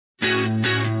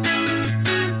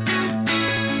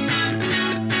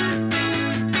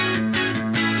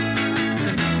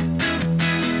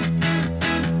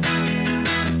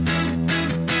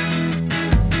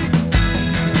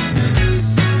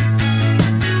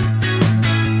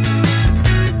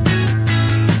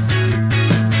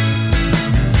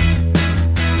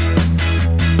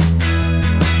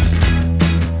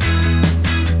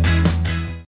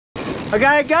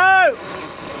Okay, go!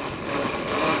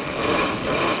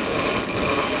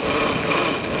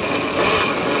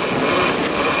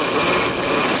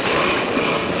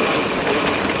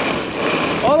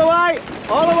 All the way,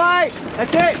 all the way.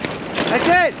 That's it, that's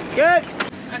it. Good.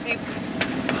 Okay.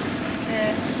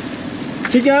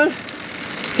 Keep going.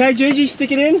 Okay, Gigi,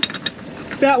 stick it in.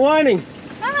 Start winding.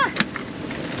 Ah.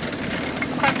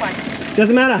 Clockwise.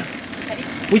 Doesn't matter. Okay.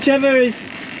 Whichever is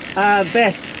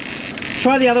best.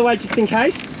 Try the other way just in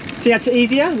case. See how it's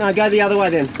easier? No, go the other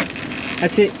way then.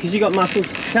 That's it, because you got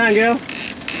muscles. Come on, girl.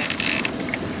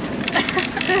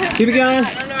 Keep it going.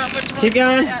 I don't know which one. Keep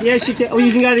going. Yes, you can. Or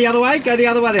you can go the other way. Go the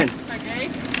other way then.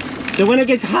 Okay. So when it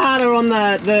gets harder on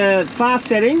the fast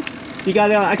setting, you go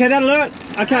the other. Okay, that'll do it.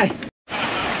 Okay.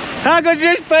 How good is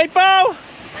this, people?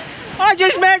 I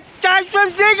just met James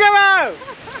from Zingaro.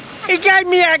 He gave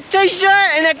me a t-shirt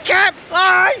and a cap.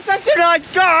 Oh, he's such a nice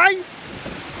guy.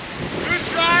 Who's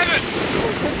driving?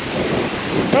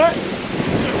 What?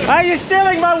 Hey, you're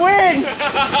stealing my win.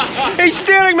 He's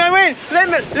stealing my win.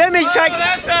 Let me take.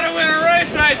 That's how to win a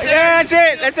race right there. Yeah, that's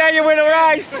it. That's how you win a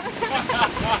race.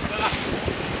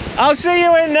 I'll see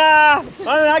you in, I don't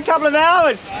know, a couple of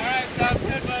hours. All right, sounds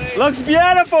good, buddy. Looks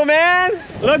beautiful, man.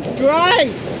 Looks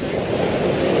great.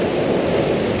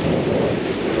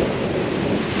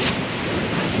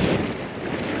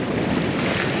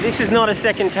 This is not a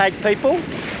second take, people.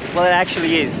 Well, it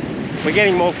actually is. We're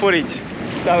getting more footage.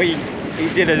 So he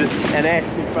did an S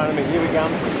in front of me. Here we go.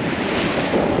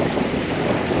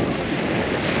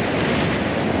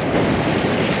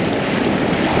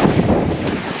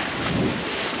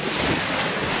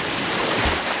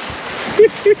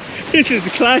 This is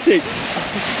classic.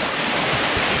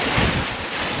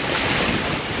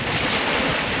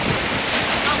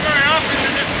 Not very often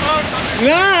in this close on this.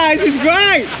 No, this is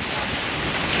great.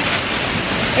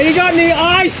 And you got any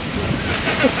ice?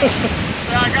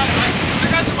 Yeah, I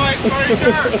got some ice for you,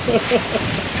 sure.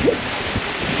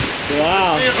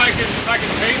 Wow. See if I can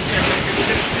pace you. If you're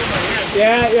gonna steal my win.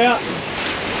 Yeah, yeah. I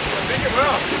think it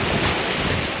will.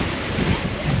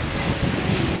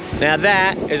 Now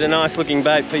that is a nice looking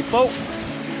boat, people.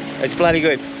 It's bloody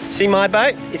good. See my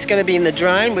boat? It's going to be in the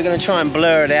drone. We're going to try and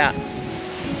blur it out.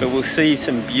 But we'll see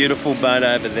some beautiful boat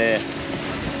over there.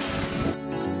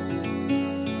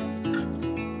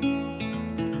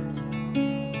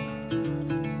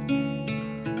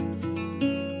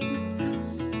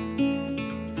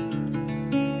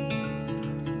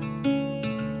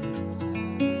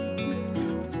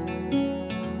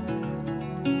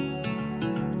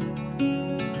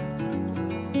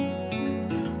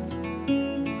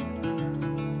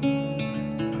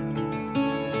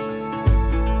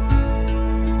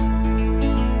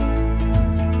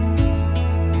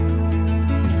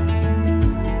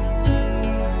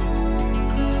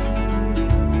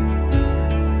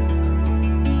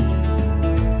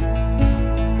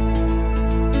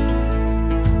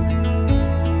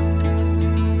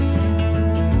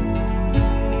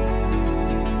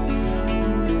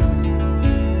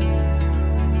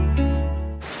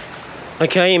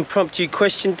 Okay, impromptu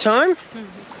question time.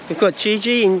 We've got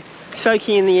Gigi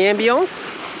soaking in the ambience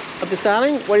of the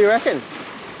sailing. What do you reckon?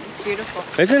 It's beautiful.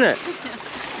 Isn't it?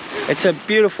 It's a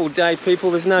beautiful day,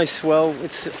 people. There's no swell.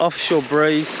 It's offshore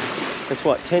breeze. It's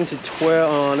what, 10 to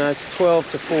 12? Oh no, it's 12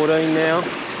 to 14 now.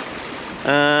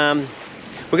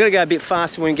 We're going to go a bit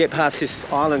faster when we get past this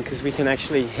island because we can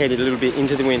actually head a little bit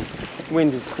into the wind.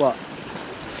 Wind is what?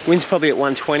 Wind's probably at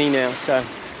 120 now, so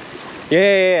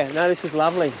yeah. No, this is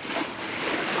lovely.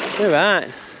 All right.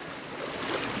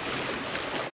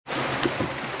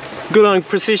 Good on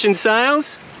precision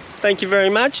sails. Thank you very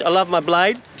much. I love my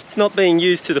blade. It's not being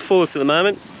used to the fullest at the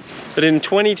moment, but in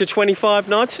 20 to 25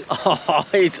 knots, oh,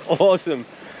 it's awesome.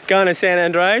 Going to San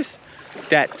Andreas,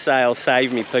 that sail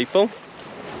saved me, people.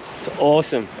 It's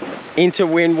awesome. Into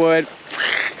windward.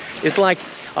 It's like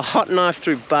a hot knife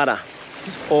through butter.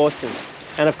 It's awesome.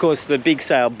 And of course the big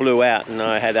sail blew out and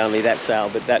I had only that sail,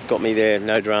 but that got me there,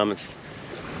 no dramas.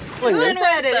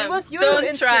 It was your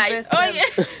Don't try. Oh yeah.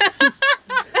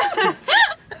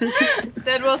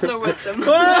 That was no wisdom.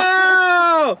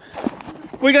 Whoa!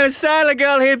 We got a sailor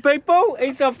girl here, people.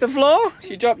 Eats off the floor.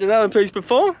 She dropped another piece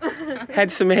before.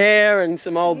 Had some hair and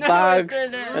some old bugs.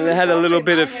 And it had a little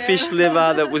bit of fish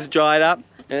liver that was dried up.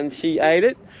 And she ate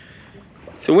it.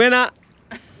 It's a winner.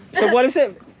 So what is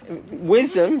it?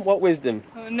 Wisdom? What wisdom?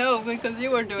 Oh, no, because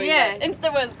you were doing that. Yeah,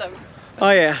 insta wisdom.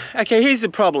 Oh yeah. Okay, here's the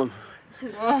problem.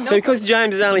 So because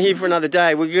James is only here for another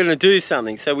day, we're going to do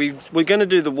something. So we're going to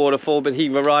do the waterfall, but he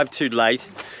arrived too late.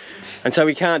 And so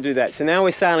we can't do that. So now we're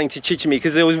sailing to Chichimi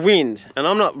because there was wind. And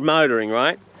I'm not motoring,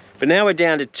 right? But now we're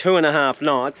down to 2.5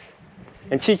 knots.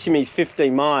 and Chichimi's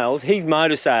 15 miles. He's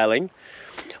motor sailing.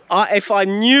 If I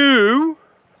knew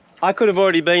I could have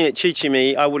already been at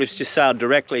Chichimi, I would have just sailed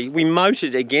directly. We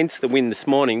motored against the wind this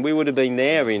morning. We would have been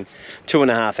there in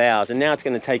 2.5 hours, and now it's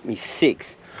going to take me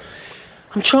 6.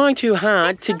 I'm trying too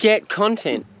hard to get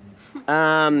content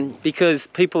because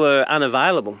people are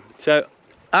unavailable. So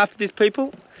after this,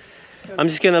 people, I'm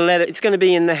just going to let it, it's going to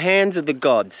be in the hands of the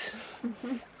gods.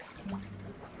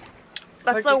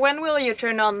 But so when will you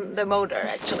turn on the motor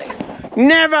actually?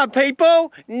 Never,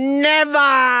 people,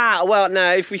 never. Well,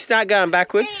 no, if we start going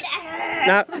backwards,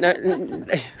 no.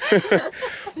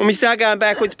 When we start going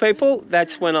backwards, people,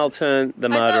 that's when I'll turn the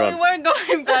motor on. We weren't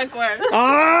going backwards.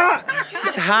 Ah,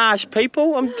 it's harsh,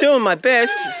 people. I'm doing my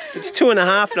best. It's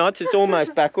 2.5 knots. It's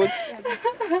almost backwards.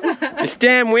 This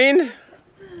damn wind.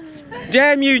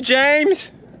 Damn you,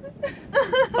 James.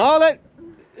 Oh,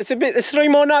 it's a bit. There's 3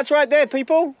 more knots right there,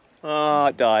 people. Oh,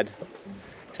 it died.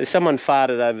 So someone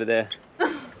farted over there.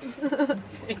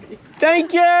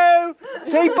 Thank you!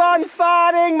 Keep on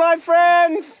farting, my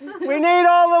friends! We need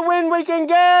all the wind we can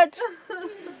get!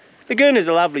 The Goonas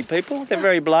are lovely people. They're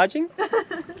very obliging.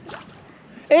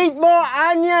 Eat more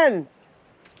onion!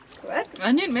 What?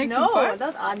 Onion makes me fart? No,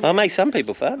 not onion. I'll make some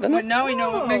people fart, doesn't But it? now we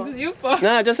know what makes you fart.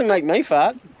 No, it doesn't make me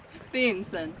fart. Beans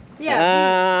then.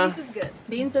 Yeah, beans is good.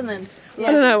 Beans and then. Yeah.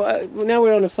 I don't know, now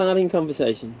we're on a farting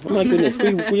conversation. Oh my goodness,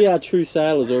 we are true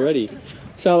sailors already.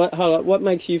 So, hold on, what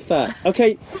makes you fart?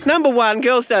 Okay, number 1,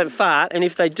 girls don't fart, and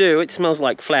if they do, it smells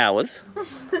like flowers.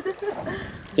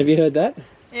 Have you heard that?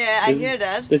 Yeah, I hear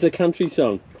that. There's a country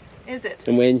song. Is it?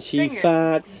 And when she Sing it.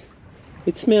 farts,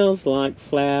 it smells like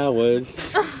flowers.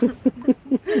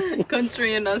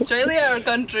 Country in Australia or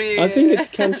country? I think it's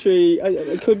country,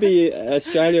 it could be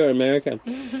Australia or America.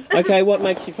 Okay, what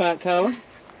makes you fart, Carla?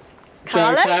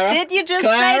 Sorry, Colour? Clara? Did you just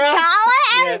Clara? say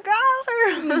Yeah.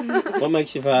 colour? What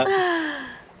makes you fart?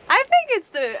 I think it's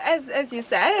the, as you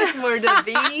said, it's more the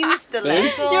beans, the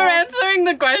Beans? lentils. You're answering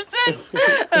the question?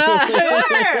 Sure.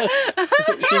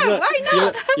 She's not, why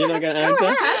not? You're not going to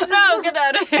answer? No, get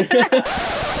out of here.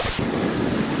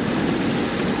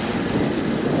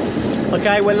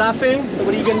 Okay, we're laughing, so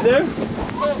what are you going to do?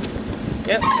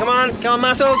 Yep, come on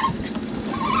muscles.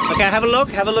 Okay, have a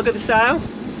look at the sail.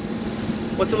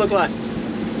 What's it look like?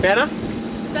 Better?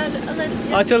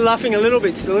 Oh, it's laughing a little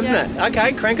bit still, isn't it?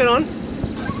 Okay, crank it on.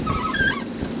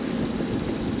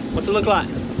 What's it look like?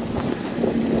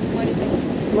 What do you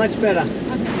think? Much better.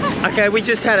 Okay, we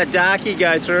just had a darkie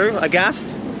go through, a gust.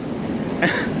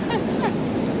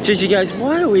 Gigi goes,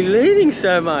 why are we leading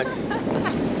so much?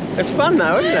 It's fun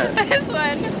though, isn't it? It's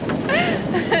fun.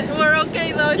 We're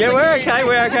okay though. Yeah, we're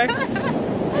okay.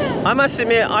 I must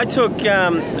admit, I took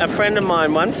a friend of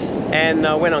mine once and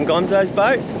went on Gonzo's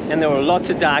boat, and there were lots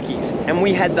of darkies, and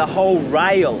we had the whole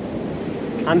rail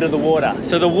under the water.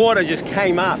 So the water just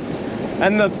came up,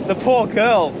 and the poor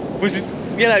girl was,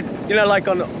 you know, like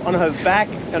on her back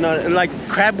and like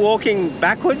crab walking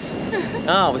backwards.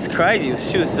 Oh, it was crazy.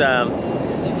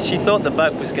 She thought the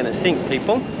boat was going to sink,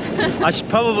 people. I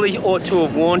probably ought to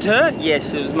have warned her.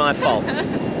 Yes, it was my fault.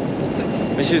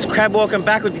 But she was crab walking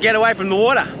backwards to get away from the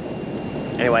water.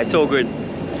 Anyway, it's all good.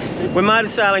 We're motor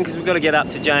sailing because we've got to get up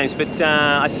to James, but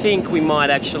I think we might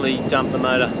actually dump the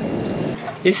motor.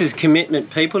 This is commitment,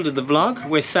 people, to the vlog.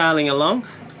 We're sailing along.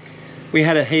 We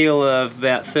had a heel of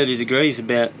about 30 degrees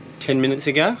about 10 minutes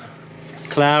ago.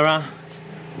 Clara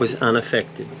was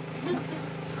unaffected.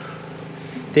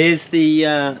 There's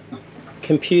the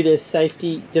computer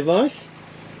safety device.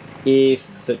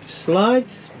 If it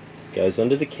slides, it goes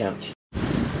onto the couch.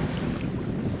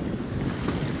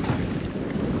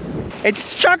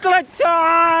 It's chocolate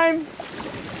time!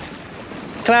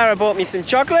 Clara bought me some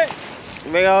chocolate.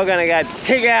 We're all gonna go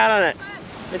pig out on it.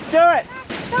 Let's do it!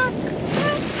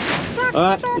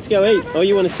 Alright, let's go eat. Oh,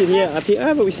 you want to sit here, up here?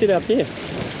 Oh, but we sit up here.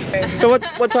 So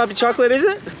what type of chocolate is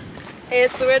it?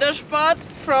 It's Swedish Spot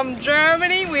from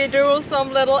Germany. We do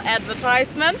some little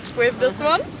advertisement with this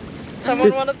one.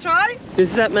 Someone want to try?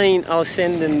 Does that mean I'll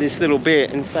send them this little bit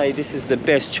and say this is the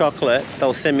best chocolate?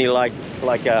 They'll send me like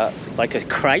a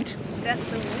crate? That's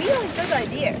a really good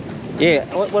idea. Yeah.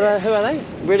 Who are they?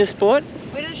 British Sport?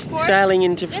 British Sport? Sailing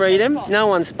into freedom. Sport. No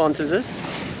one sponsors us.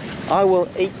 I will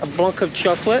eat a block of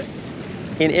chocolate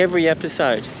in every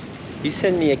episode. You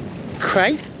send me a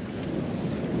crate,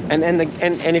 and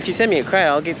if you send me a crate,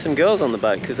 I'll get some girls on the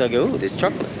boat because they'll go, ooh, there's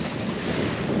chocolate.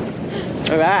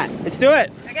 All right, let's do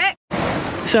it. Okay.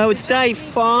 So it's day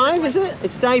 5, is it?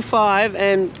 It's day 5,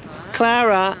 and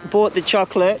Clara bought the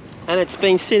chocolate, and it's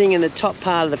been sitting in the top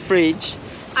part of the fridge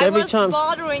every time. I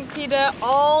was bothering Peter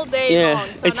all day long.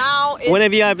 So now it's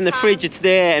whenever you open the fridge, it's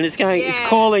there and it's going. It's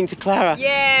calling to Clara.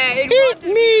 Yeah, it Eat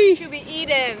me to be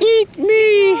eaten. Eat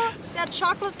me. You know that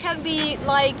chocolate can be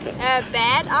like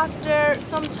bad after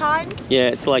some time. Yeah,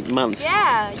 it's like months.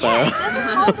 Yeah, Clara. yeah, it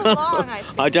doesn't hold as long. I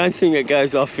think. I don't think it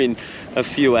goes off in a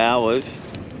few hours.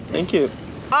 Thank you.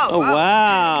 Oh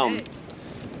wow. Okay.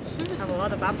 I have a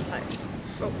lot of appetite.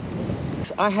 Oh.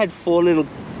 I had 4 little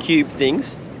cube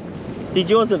things. Did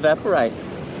yours evaporate?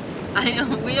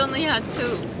 We only had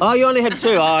 2. Oh, you only had 2.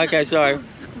 Oh, okay, sorry.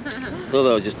 Thought they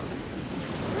were just.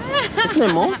 There's no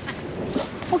more.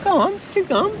 Oh, go on, keep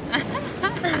going.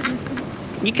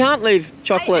 You can't leave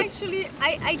chocolate.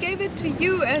 I gave it to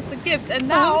you as a gift, and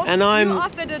now you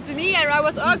offered it to me, and I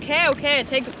was okay,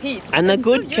 take a piece. And the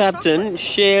good captain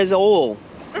shares all.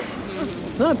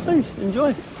 No, please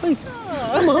enjoy, please.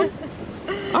 Come on.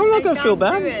 I'm not gonna feel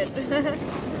bad.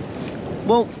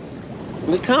 Well,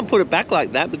 we can't put it back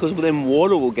like that because then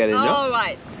water will get in it. Oh,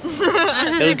 right.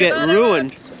 It'll get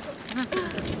ruined.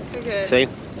 Okay. See?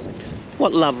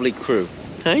 What lovely crew,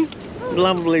 hey?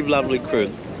 Lovely, lovely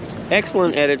crew.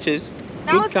 Excellent editors,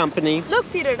 Now good company, Look,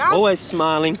 Peter, now always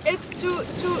smiling. it's too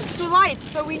light,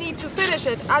 so we need to finish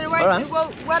it. Otherwise, it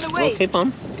will run away.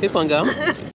 Well, keep on going.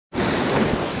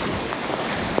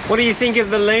 What do you think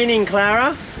of the leaning,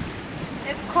 Clara?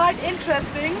 It's quite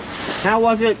interesting. How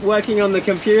was it working on the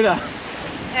computer?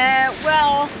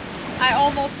 Well, I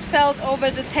almost fell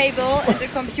over the table and the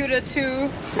computer too.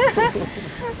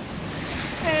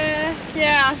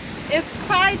 Yeah, it's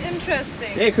quite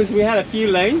interesting. Yeah, because we had a few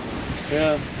lanes.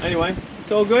 Yeah. Anyway,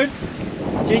 it's all good.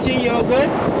 Gigi, you all good?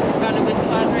 Got a bit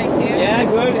drink here. Yeah,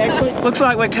 good, excellent. Looks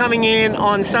like we're coming in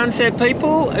on sunset,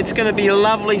 people. It's going to be a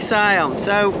lovely sail.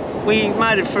 So we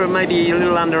made it for maybe a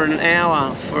little under an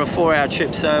hour for a 4-hour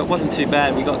trip, so it wasn't too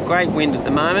bad. We got great wind at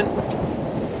the moment.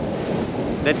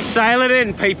 Let's sail it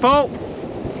in, people.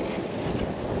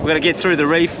 We've got to get through the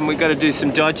reef and we've got to do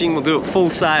some dodging. We'll do it full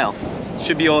sail.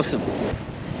 Should be awesome.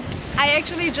 I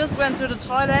actually just went to the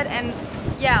toilet and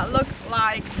yeah, look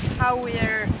like how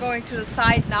we're going to the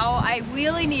side now. I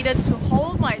really needed to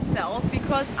hold myself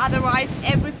because otherwise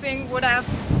everything would have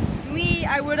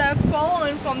I would have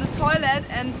fallen from the toilet,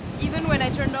 and even when I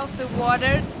turned off the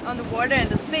water and the water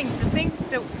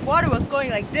was going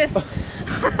like this. I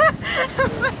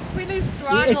was really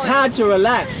struggling. It's hard to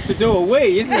relax to do a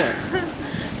wee, isn't it?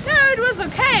 No, it was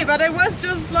okay, but it was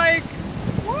just like,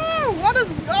 whoa, what is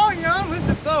going on with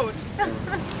the boat?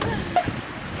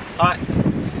 Alright,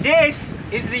 this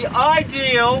is the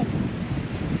ideal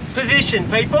position,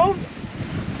 people,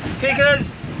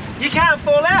 because you can't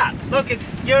fall out. Look, it's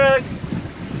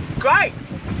great.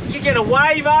 You get a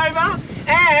wave over,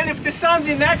 and if the sun's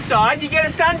in that side, you get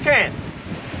a suntan.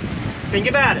 Think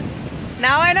about it.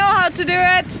 Now I know how to do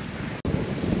it.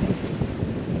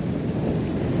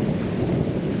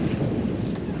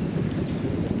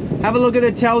 Have a look at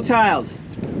the telltales.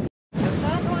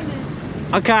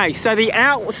 Okay, so the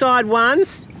outside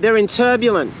ones, they're in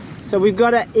turbulence. So we've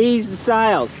got to ease the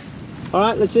sails. All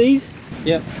right, let's ease.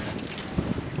 Yep.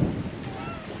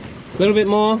 A little bit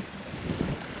more.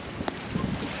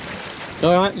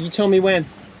 All right, you tell me when,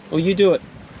 or you do it.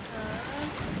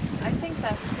 I think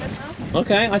that's good now.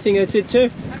 Okay, I think that's it too.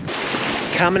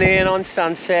 Coming in on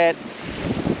sunset,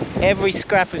 every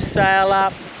scrap of sail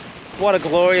up. What a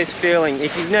glorious feeling.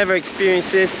 If you've never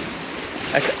experienced this,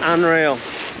 that's unreal.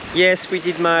 Yes, we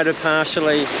did motor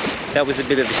partially. That was a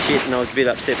bit of a shit and I was a bit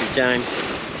upset with James.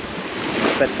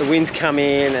 But the winds come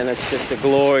in and it's just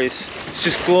it's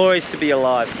just glorious to be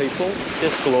alive, people.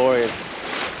 Just glorious.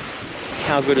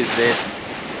 How good is this?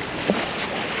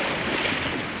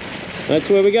 That's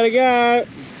where we gotta go.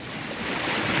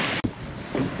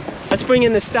 Let's bring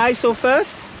in the staysail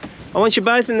first. I want you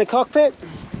both in the cockpit.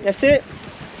 That's it.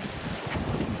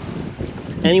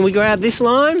 And we grab this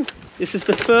line. This is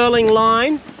the furling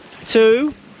line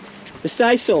to the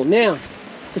staysail. Now,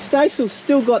 the staysail's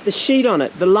still got the sheet on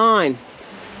it, the line.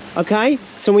 Okay,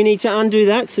 so we need to undo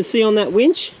that. So see on that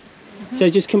winch? So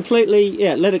just completely,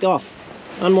 yeah, let it off.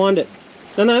 Unwind it.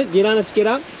 No, you don't have to get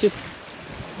up. Just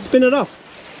spin it off.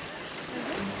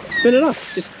 Spin it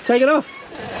off. Just take it off.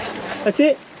 That's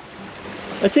it.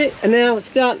 That's it. And now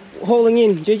start hauling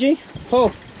in, Gigi.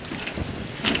 Pull.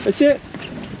 That's it.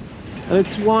 And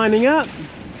it's winding up.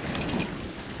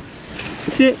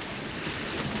 That's it.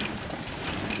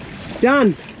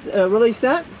 Done. Release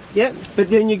that. Yep. But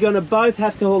then you're going to both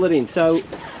have to haul it in. So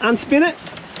unspin it.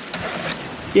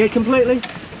 Yeah, completely.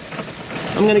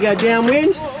 I'm going to go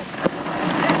downwind.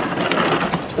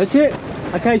 That's it.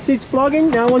 Okay, see it's flogging.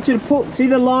 Now I want you to pull. See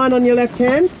the line on your left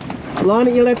hand? Line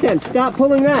at your left hand. Start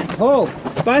pulling that. Haul.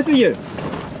 Both of you.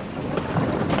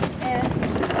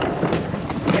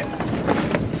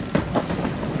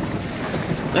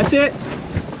 That's it.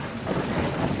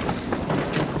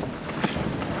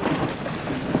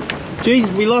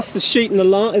 Jesus, we lost the sheet in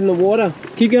the water.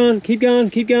 Keep going, keep going,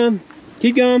 keep going,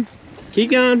 keep going, keep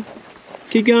going,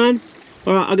 keep going.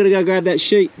 All right, I gotta go grab that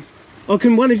sheet. Or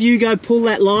can one of you go pull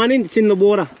that line in? It's in the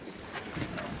water.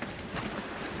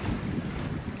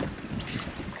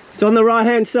 It's on the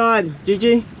right-hand side,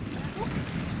 Gigi.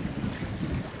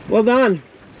 Well done.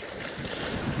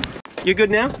 You're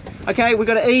good now? Okay, we've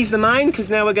got to ease the main because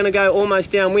now we're going to go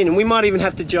almost downwind and we might even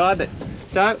have to jibe it.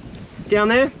 So, down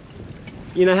there,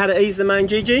 you know how to ease the main,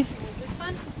 Gigi? This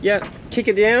one? Yeah, kick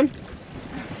it down.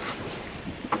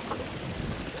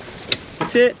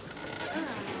 That's it.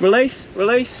 Release,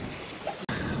 release.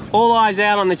 All eyes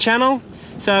out on the channel,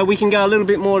 so we can go a little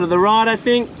bit more to the right, I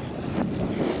think.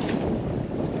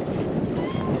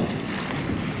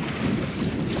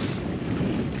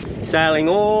 Sailing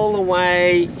all the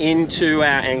way into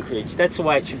our anchorage. That's the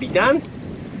way it should be done.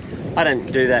 I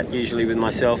don't do that usually with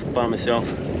myself, by myself.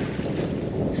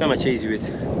 So much easier with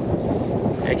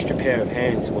an extra pair of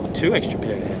hands, well, 2 extra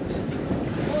pair of hands.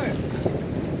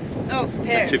 4. Oh,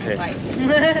 pairs. 2 pairs. Right.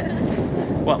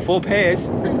 What, 4 pairs?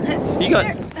 You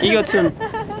got some,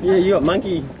 yeah, you got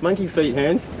monkey feet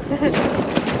hands.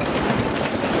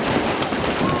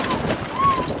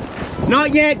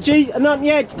 Not yet, not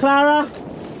yet, Clara.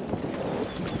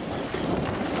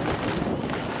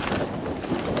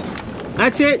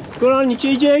 That's it. Good on you,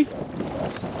 Gigi.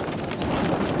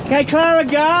 Okay, Clara,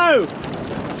 go.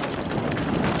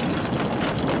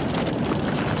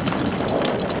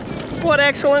 What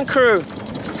excellent crew.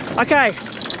 Okay,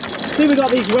 see we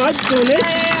got these ropes doing this.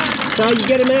 Yeah. So you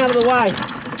get them out of the way.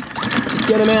 Just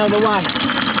get them out of the way.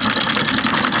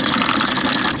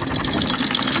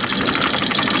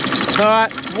 All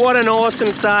right, what an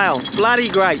awesome sail. Bloody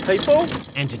great, people.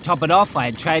 And to top it off, I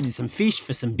had traded some fish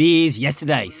for some beers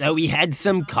yesterday, so we had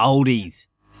some coldies.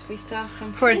 So we still have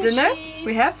some For fish. dinner,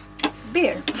 we have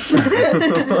beer.